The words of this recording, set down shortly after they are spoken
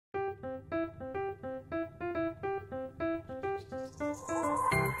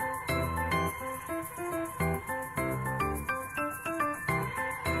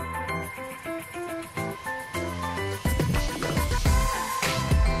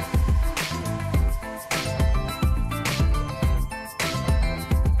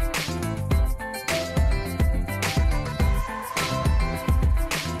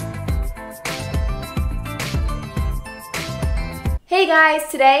Hey guys,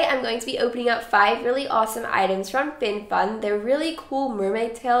 today I'm going to be opening up 5 really awesome items from FinFun. They're really cool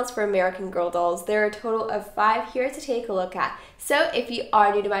mermaid tails for American Girl dolls. There are a total of 5 here to take a look at. So if you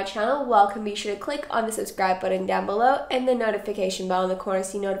are new to my channel, welcome. Be sure to click on the subscribe button down below and the notification bell in the corner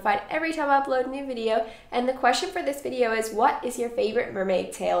so you're notified every time I upload a new video. And the question for this video is, what is your favorite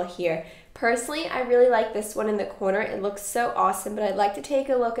mermaid tail here? Personally, I really like this one in the corner. It looks so awesome, but I'd like to take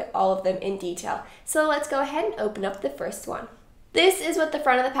a look at all of them in detail. So let's go ahead and open up the first one. This is what the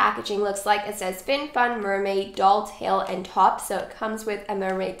front of the packaging looks like. It says FinFun Mermaid Doll Tail and Top. So it comes with a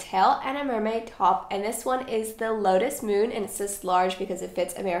mermaid tail and a mermaid top. And this one is the Lotus Moon, and it says large because it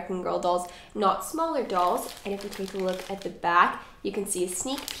fits American Girl dolls, not smaller dolls. And if you take a look at the back, you can see a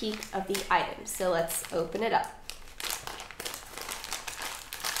sneak peek of the items. So let's open it up.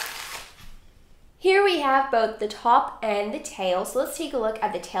 Here we have both the top and the tail, so let's take a look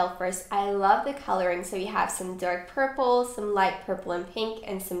at the tail first. I love the coloring, so you have some dark purple, some light purple and pink,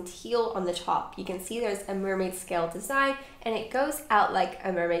 and some teal on the top. You can see there's a mermaid scale design, and it goes out like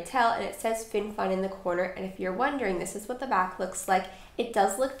a mermaid tail, and it says FinFun in the corner. And if you're wondering, this is what the back looks like. It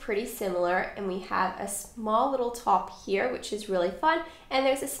does look pretty similar, and we have a small little top here, which is really fun, and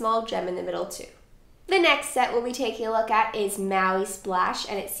there's a small gem in the middle too. The next set we'll be taking a look at is Maui Splash,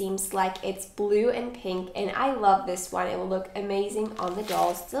 and it seems like it's blue and pink, and I love this one. It will look amazing on the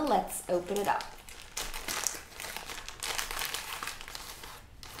dolls, so let's open it up.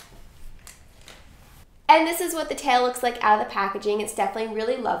 And this is what the tail looks like out of the packaging. It's definitely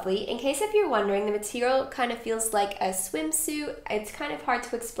really lovely. In case if you're wondering, the material kind of feels like a swimsuit. It's kind of hard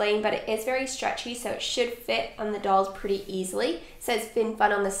to explain, but it is very stretchy, so it should fit on the dolls pretty easily. It says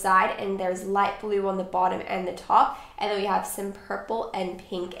FinFun on the side, and there's light blue on the bottom and the top. And then we have some purple and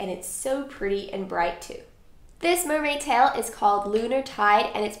pink, and it's so pretty and bright too. This mermaid tail is called Lunar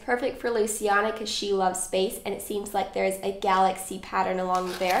Tide, and it's perfect for Luciana because she loves space, and it seems like there's a galaxy pattern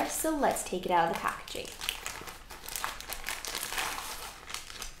along there. So let's take it out of the packaging.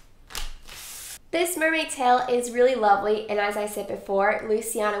 This mermaid tail is really lovely, and as I said before,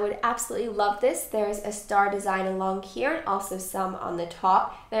 Luciana would absolutely love this. There's a star design along here and also some on the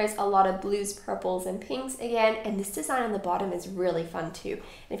top. There's a lot of blues, purples, and pinks again, and this design on the bottom is really fun too.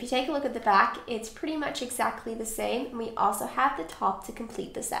 And if you take a look at the back, it's pretty much exactly the same, and we also have the top to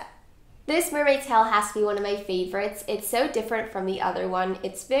complete the set. This mermaid tail has to be one of my favorites. It's so different from the other one.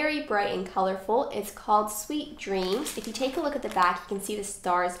 It's very bright and colorful. It's called Sweet Dreams. If you take a look at the back, you can see the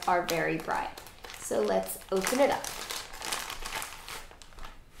stars are very bright. So let's open it up.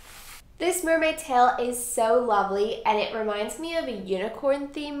 This mermaid tail is so lovely, and it reminds me of a unicorn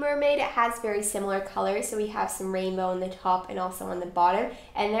themed mermaid. It has very similar colors, so we have some rainbow on the top and also on the bottom,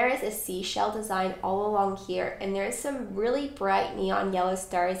 and there is a seashell design all along here, and there's some really bright neon yellow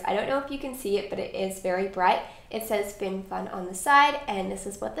stars. I don't know if you can see it, but it is very bright. It says FinFun on the side, and this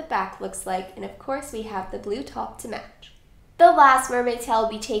is what the back looks like, and of course we have the blue top to match. The last mermaid tail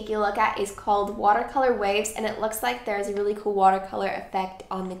we'll be taking a look at is called Watercolor Waves, and it looks like there's a really cool watercolor effect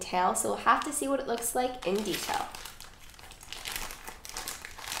on the tail, so we'll have to see what it looks like in detail.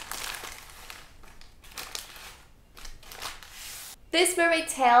 This mermaid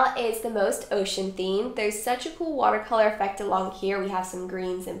tail is the most ocean themed. There's such a cool watercolor effect along here. We have some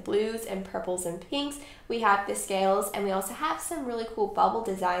greens and blues and purples and pinks. We have the scales, and we also have some really cool bubble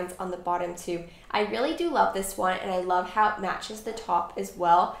designs on the bottom too. I really do love this one, and I love how it matches the top as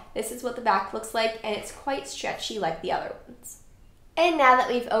well. This is what the back looks like, and it's quite stretchy like the other ones. And now that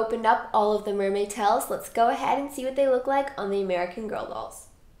we've opened up all of the mermaid tails, let's go ahead and see what they look like on the American Girl dolls.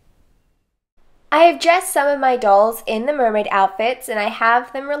 I have dressed some of my dolls in the mermaid outfits, and I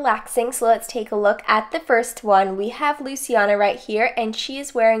have them relaxing, so let's take a look at the first one. We have Luciana right here, and she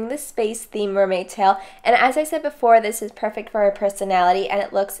is wearing the space theme mermaid tail, and as I said before, this is perfect for her personality, and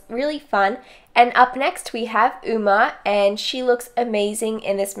it looks really fun. And up next we have Uma, and she looks amazing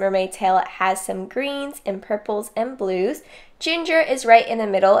in this mermaid tail. It has some greens and purples and blues. Ginger is right in the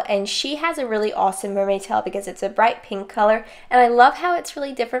middle, and she has a really awesome mermaid tail because it's a bright pink color, and I love how it's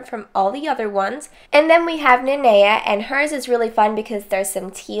really different from all the other ones. And then we have Nenea, and hers is really fun because there's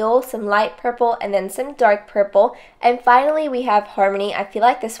some teal, some light purple, and then some dark purple. And finally we have Harmony. I feel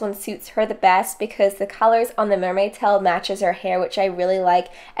like this one suits her the best because the colors on the mermaid tail matches her hair, which I really like,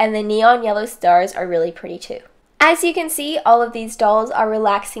 and the neon yellow stars are really pretty too. As you can see, all of these dolls are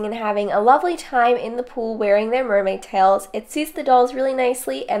relaxing and having a lovely time in the pool wearing their mermaid tails. It suits the dolls really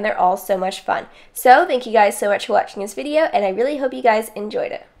nicely and they're all so much fun. So thank you guys so much for watching this video and I really hope you guys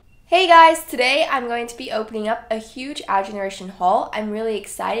enjoyed it. Hey guys, today I'm going to be opening up a huge Our Generation haul. I'm really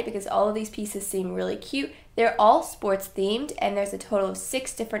excited because all of these pieces seem really cute. They're all sports themed and there's a total of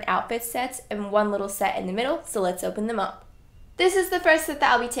 6 different outfit sets and one little set in the middle, so let's open them up. This is the first set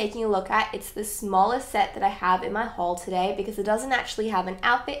that I'll be taking a look at. It's the smallest set that I have in my haul today because it doesn't actually have an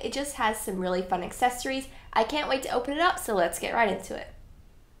outfit, it just has some really fun accessories. I can't wait to open it up, so let's get right into it.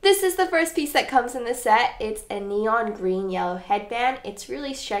 This is the first piece that comes in the set. It's a neon green-yellow headband. It's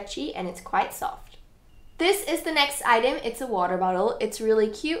really stretchy and it's quite soft. This is the next item. It's a water bottle. It's really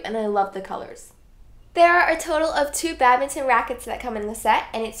cute and I love the colors. There are a total of 2 badminton rackets that come in the set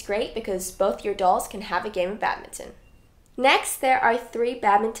and it's great because both your dolls can have a game of badminton. Next, there are 3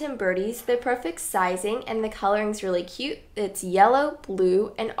 badminton birdies. They're perfect sizing and the coloring's really cute. It's yellow,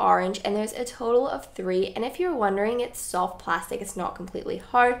 blue, and orange, and there's a total of 3. And if you're wondering, it's soft plastic. It's not completely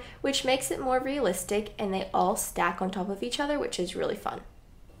hard, which makes it more realistic, and they all stack on top of each other, which is really fun.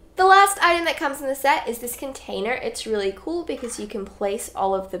 The last item that comes in the set is this container. It's really cool because you can place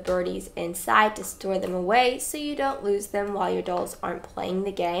all of the birdies inside to store them away so you don't lose them while your dolls aren't playing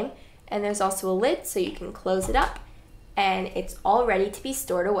the game. And there's also a lid so you can close it up, and it's all ready to be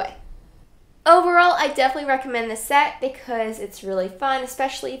stored away. Overall, I definitely recommend this set because it's really fun,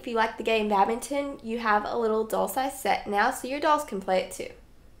 especially if you like the game badminton. You have a little doll-sized set now, so your dolls can play it too.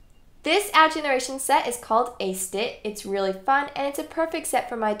 This Our Generation set is called Aced It. It's really fun, and it's a perfect set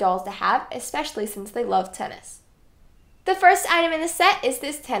for my dolls to have, especially since they love tennis. The first item in the set is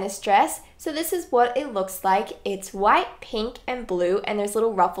this tennis dress. So this is what it looks like. It's white, pink, and blue, and there's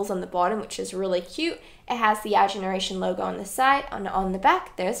little ruffles on the bottom, which is really cute. It has the Our Generation logo on the side, and on the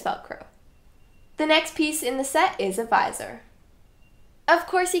back, there's Velcro. The next piece in the set is a visor. Of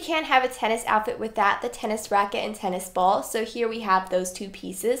course, you can't have a tennis outfit without the tennis racket and tennis ball, so here we have those 2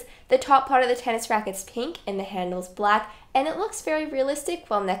 pieces. The top part of the tennis racket's pink, and the handle's black, and it looks very realistic,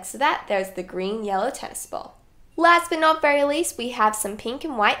 while next to that, there's the green-yellow tennis ball. Last but not very least, we have some pink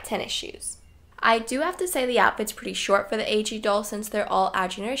and white tennis shoes. I do have to say the outfit's pretty short for the AG doll since they're all Our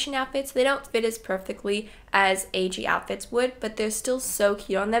Generation outfits. They don't fit as perfectly as AG outfits would, but they're still so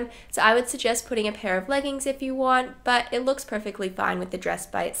cute on them. So I would suggest putting a pair of leggings if you want, but it looks perfectly fine with the dress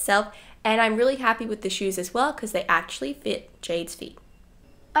by itself. And I'm really happy with the shoes as well because they actually fit Jade's feet.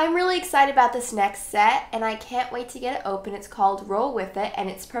 I'm really excited about this next set and I can't wait to get it open. It's called Roll With It and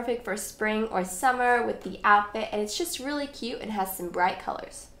it's perfect for spring or summer with the outfit and it's just really cute and has some bright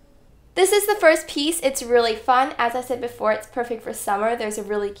colors. This is the first piece. It's really fun. As I said before, it's perfect for summer. There's a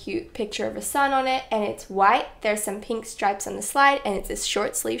really cute picture of a sun on it and it's white. There's some pink stripes on the slide and it's a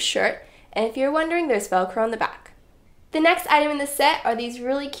short sleeve shirt. And if you're wondering, there's Velcro on the back. The next item in the set are these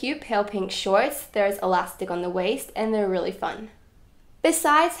really cute pale pink shorts. There's elastic on the waist and they're really fun.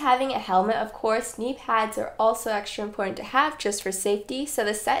 Besides having a helmet, of course, knee pads are also extra important to have just for safety, so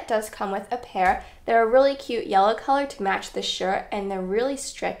the set does come with a pair. They're a really cute yellow color to match the shirt, and they're really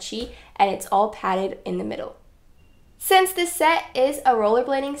stretchy, and it's all padded in the middle. Since this set is a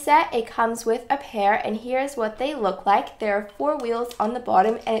rollerblading set, it comes with a pair, and here's what they look like. There are 4 wheels on the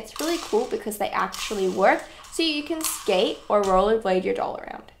bottom, and it's really cool because they actually work, so you can skate or rollerblade your doll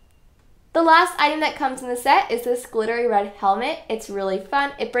around. The last item that comes in the set is this glittery red helmet. It's really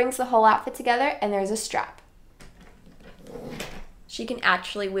fun. It brings the whole outfit together and there's a strap. She can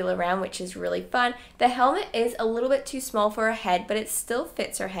actually wheel around, which is really fun. The helmet is a little bit too small for her head, but it still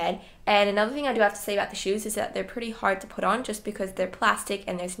fits her head. And another thing I do have to say about the shoes is that they're pretty hard to put on just because they're plastic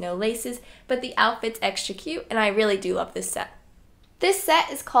and there's no laces, but the outfit's extra cute and I really do love this set. This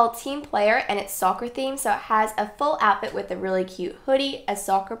set is called Team Player and it's soccer themed, so it has a full outfit with a really cute hoodie, a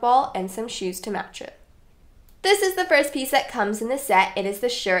soccer ball, and some shoes to match it. This is the first piece that comes in the set. It is the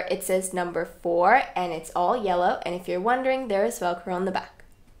shirt. It says number 4 and it's all yellow, and if you're wondering, there is Velcro on the back.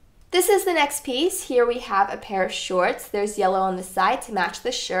 This is the next piece. Here we have a pair of shorts. There's yellow on the side to match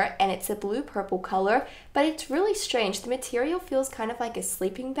the shirt and it's a blue-purple color, but it's really strange. The material feels kind of like a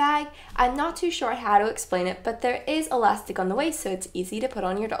sleeping bag. I'm not too sure how to explain it, but there is elastic on the waist so it's easy to put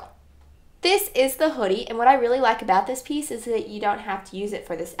on your doll. This is the hoodie, and what I really like about this piece is that you don't have to use it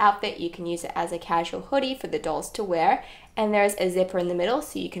for this outfit. You can use it as a casual hoodie for the dolls to wear, and there's a zipper in the middle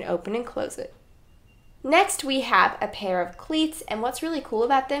so you can open and close it. Next, we have a pair of cleats, and what's really cool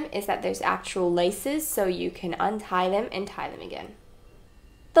about them is that there's actual laces so you can untie them and tie them again.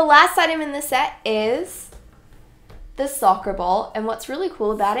 The last item in the set is the soccer ball, and what's really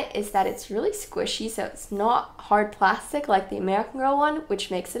cool about it is that it's really squishy, so it's not hard plastic like the American Girl one,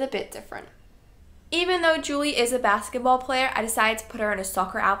 which makes it a bit different. Even though Julie is a basketball player, I decided to put her in a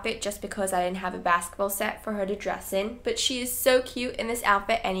soccer outfit just because I didn't have a basketball set for her to dress in. But she is so cute in this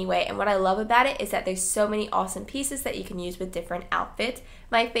outfit anyway, and what I love about it is that there's so many awesome pieces that you can use with different outfits.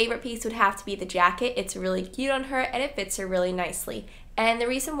 My favorite piece would have to be the jacket. It's really cute on her and it fits her really nicely. And the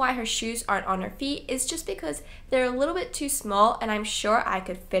reason why her shoes aren't on her feet is just because they're a little bit too small, and I'm sure I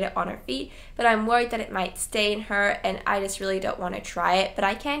could fit it on her feet, but I'm worried that it might stay in her, and I just really don't want to try it, but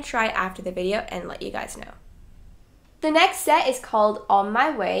I can try it after the video and let you guys know. The next set is called On My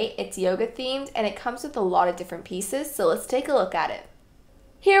Way. It's yoga themed and it comes with a lot of different pieces, so let's take a look at it.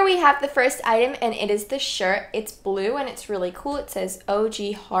 Here we have the first item, and it is the shirt. It's blue and it's really cool. It says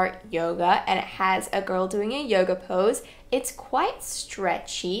OG Heart Yoga and it has a girl doing a yoga pose. It's quite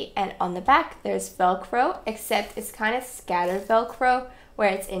stretchy, and on the back there's Velcro, except it's kind of scattered Velcro where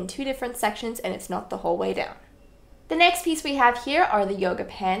it's in two different sections and it's not the whole way down. The next piece we have here are the yoga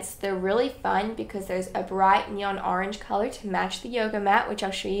pants. They're really fun because there's a bright neon orange color to match the yoga mat, which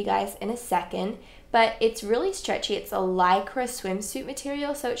I'll show you guys in a second. But it's really stretchy. It's a lycra swimsuit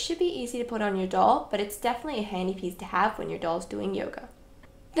material, so it should be easy to put on your doll, but it's definitely a handy piece to have when your doll's doing yoga.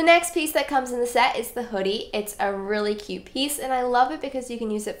 The next piece that comes in the set is the hoodie. It's a really cute piece, and I love it because you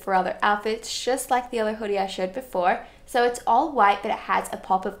can use it for other outfits, just like the other hoodie I showed before. So it's all white, but it has a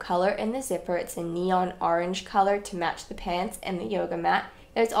pop of color in the zipper. It's a neon orange color to match the pants and the yoga mat.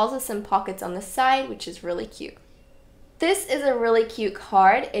 There's also some pockets on the side, which is really cute. This is a really cute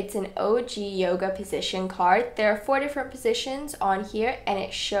card. It's an OG yoga position card. There are 4 different positions on here, and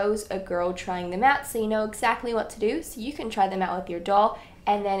it shows a girl trying them out, so you know exactly what to do, so you can try them out with your doll.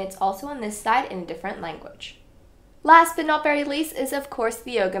 And then it's also on this side in a different language. Last but not very least is of course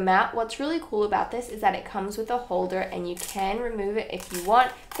the yoga mat. What's really cool about this is that it comes with a holder and you can remove it if you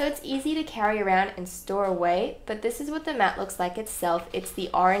want, so it's easy to carry around and store away. But this is what the mat looks like itself. It's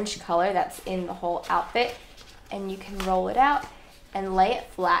the orange color that's in the whole outfit, and you can roll it out and lay it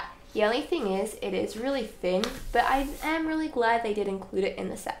flat. The only thing is it is really thin, but I am really glad they did include it in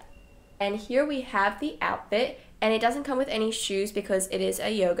the set. And here we have the outfit. And it doesn't come with any shoes because it is a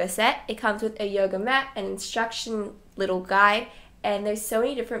yoga set. It comes with a yoga mat, an instruction little guide, and there's so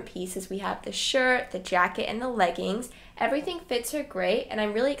many different pieces. We have the shirt, the jacket, and the leggings. Everything fits her great, and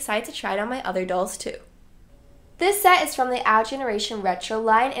I'm really excited to try it on my other dolls too. This set is from the Our Generation Retro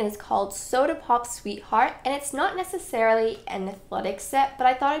line, and it's called Soda Pop Sweetheart, and it's not necessarily an athletic set, but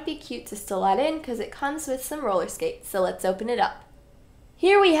I thought it'd be cute to still add in because it comes with some roller skates, so let's open it up.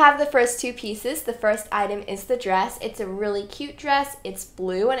 Here we have the first 2 pieces. The first item is the dress. It's a really cute dress. It's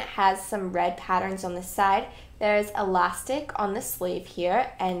blue and it has some red patterns on the side. There's elastic on the sleeve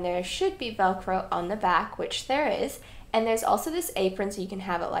here, and there should be Velcro on the back, which there is. And there's also this apron, so you can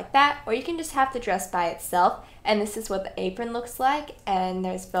have it like that, or you can just have the dress by itself. And this is what the apron looks like, and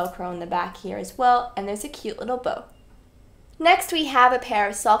there's Velcro on the back here as well, and there's a cute little bow. Next we have a pair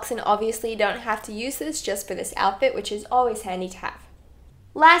of socks, and obviously you don't have to use this just for this outfit, which is always handy to have.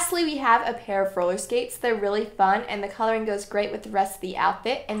 Lastly, we have a pair of roller skates. They're really fun and the coloring goes great with the rest of the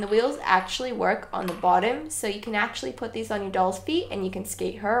outfit, and the wheels actually work on the bottom, so you can actually put these on your doll's feet and you can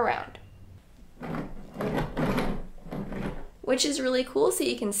skate her around. Which is really cool, so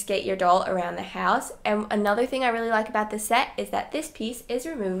you can skate your doll around the house. And another thing I really like about this set is that this piece is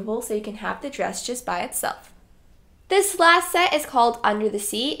removable, so you can have the dress just by itself. This last set is called Under the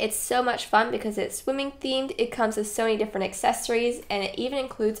Sea. It's so much fun because it's swimming themed. It comes with so many different accessories, and it even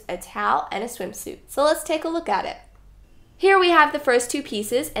includes a towel and a swimsuit. So let's take a look at it. Here we have the first 2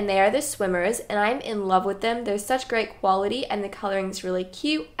 pieces, and they are the swimmers, and I'm in love with them. They're such great quality and the coloring is really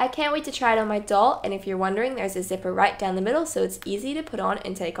cute. I can't wait to try it on my doll, and if you're wondering, there's a zipper right down the middle, so it's easy to put on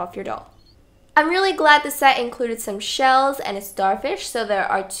and take off your doll. I'm really glad the set included some shells and a starfish, so there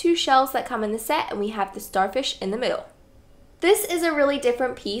are 2 shells that come in the set, and we have the starfish in the middle. This is a really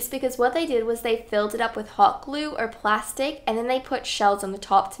different piece because what they did was they filled it up with hot glue or plastic, and then they put shells on the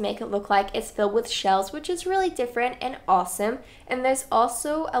top to make it look like it's filled with shells, which is really different and awesome. And there's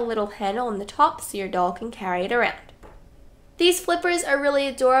also a little handle on the top so your doll can carry it around. These flippers are really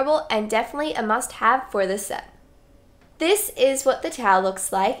adorable and definitely a must-have for this set. This is what the towel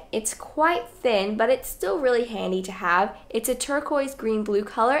looks like. It's quite thin, but it's still really handy to have. It's a turquoise green-blue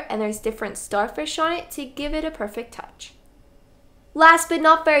color, and there's different starfish on it to give it a perfect touch. Last but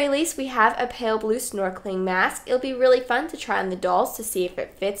not very least, we have a pale blue snorkeling mask. It'll be really fun to try on the dolls to see if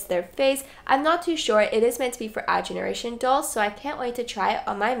it fits their face. I'm not too sure. It is meant to be for Our Generation dolls, so I can't wait to try it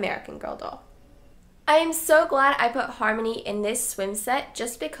on my American Girl doll. I am so glad I put Harmony in this swim set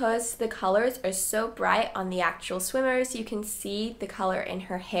just because the colors are so bright on the actual swimmers. You can see the color in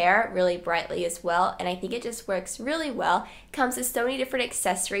her hair really brightly as well, and I think it just works really well. It comes with so many different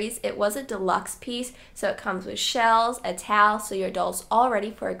accessories. It was a deluxe piece, so it comes with shells, a towel, so your doll's all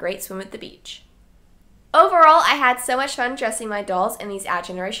ready for a great swim at the beach. Overall, I had so much fun dressing my dolls in these Our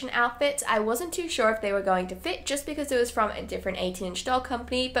Generation outfits. I wasn't too sure if they were going to fit just because it was from a different 18-inch doll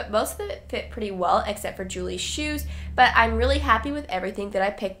company, but most of it fit pretty well except for Julie's shoes, but I'm really happy with everything that I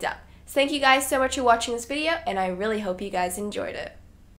picked up. So thank you guys so much for watching this video, and I really hope you guys enjoyed it.